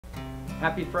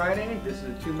Happy Friday. This is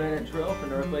a 2-minute drill for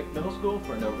North Lake Middle School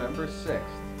for November 6th.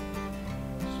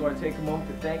 Just want to take a moment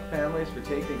to thank families for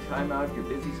taking time out of your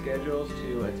busy schedules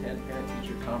to attend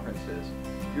parent-teacher conferences.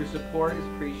 Your support is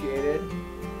appreciated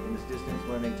in this distance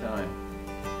learning time.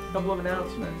 A couple of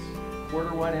announcements.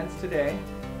 Quarter 1 ends today.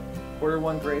 Quarter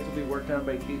 1 grades will be worked on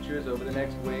by teachers over the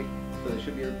next week, so there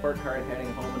should be a report card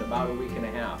heading home in about a week and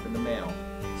a half in the mail.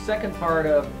 Second part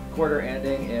of quarter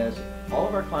ending is all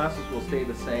of our classes will stay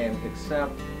the same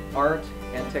except art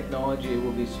and technology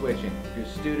will be switching. If your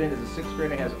student is a 6th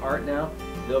grader and has art now,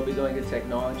 they'll be going to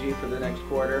technology for the next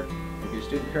quarter. If your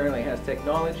student currently has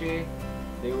technology,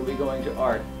 they will be going to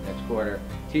art next quarter.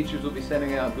 Teachers will be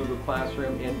sending out Google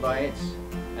Classroom invites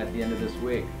at the end of this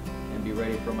week and be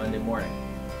ready for Monday morning.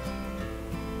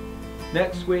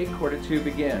 Next week, quarter 2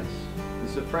 begins.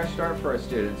 This is a fresh start for our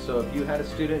students, so if you had a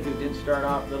student who didn't start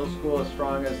off middle school as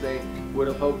strong as they would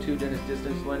have hoped to during this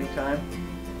distance learning time,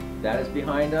 that is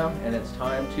behind them, and it's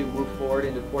time to move forward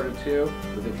into quarter 2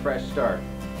 with a fresh start.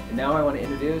 And now I want to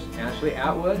introduce Ashley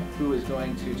Atwood, who is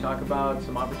going to talk about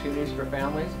some opportunities for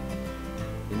families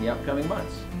in the upcoming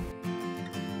months.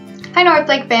 Hi North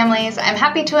Lake families, I'm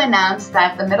happy to announce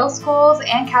that the middle schools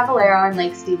and Cavallaro and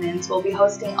Lake Stevens will be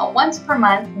hosting a once per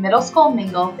month middle school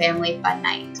mingle family fun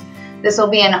night. This will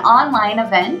be an online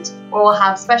event where we'll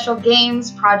have special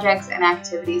games, projects, and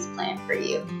activities planned for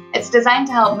you. It's designed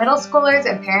to help middle schoolers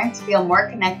and parents feel more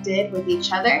connected with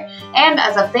each other and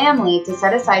as a family to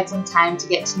set aside some time to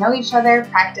get to know each other,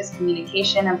 practice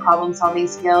communication and problem solving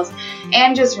skills,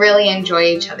 and just really enjoy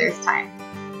each other's time.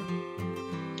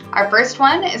 Our first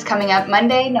one is coming up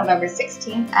Monday, November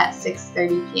 16th at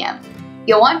 6:30 p.m.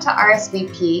 You'll want to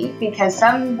RSVP because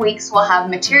some weeks will have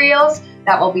materials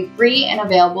that will be free and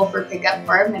available for pickup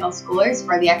for our middle schoolers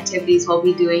for the activities we'll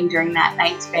be doing during that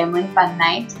night's family fun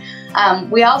night.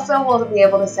 We also will be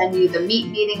able to send you the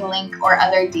meeting link or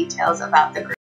other details about the group.